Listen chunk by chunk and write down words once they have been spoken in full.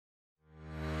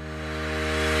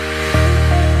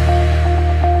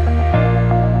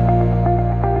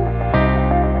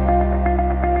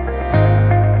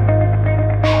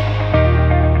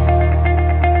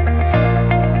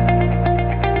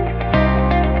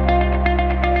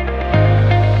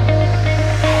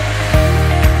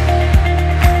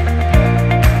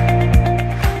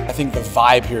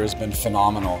vibe here has been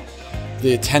phenomenal.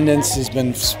 The attendance has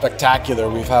been spectacular.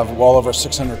 We have well over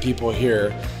 600 people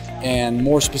here, and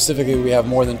more specifically, we have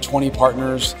more than 20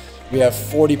 partners. We have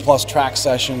 40 plus track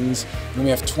sessions, and we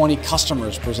have 20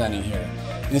 customers presenting here.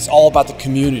 And it's all about the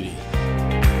community.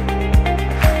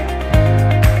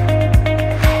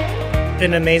 It's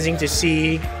been amazing to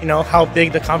see, how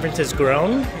big the conference has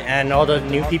grown and all the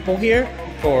new people here.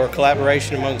 For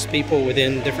collaboration amongst people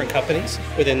within different companies,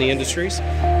 within the industries.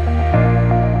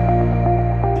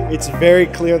 It's very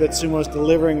clear that Sumo is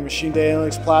delivering a machine data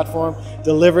analytics platform,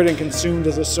 delivered and consumed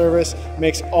as a service,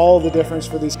 makes all the difference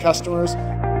for these customers.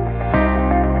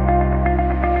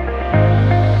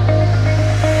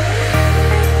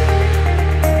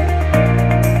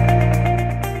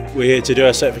 We're here to do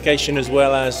our certification as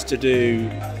well as to do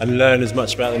and learn as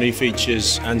much about the new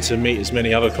features and to meet as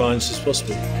many other clients as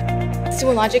possible.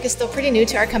 Sumo Logic is still pretty new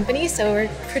to our company, so we're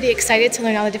pretty excited to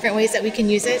learn all the different ways that we can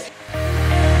use it.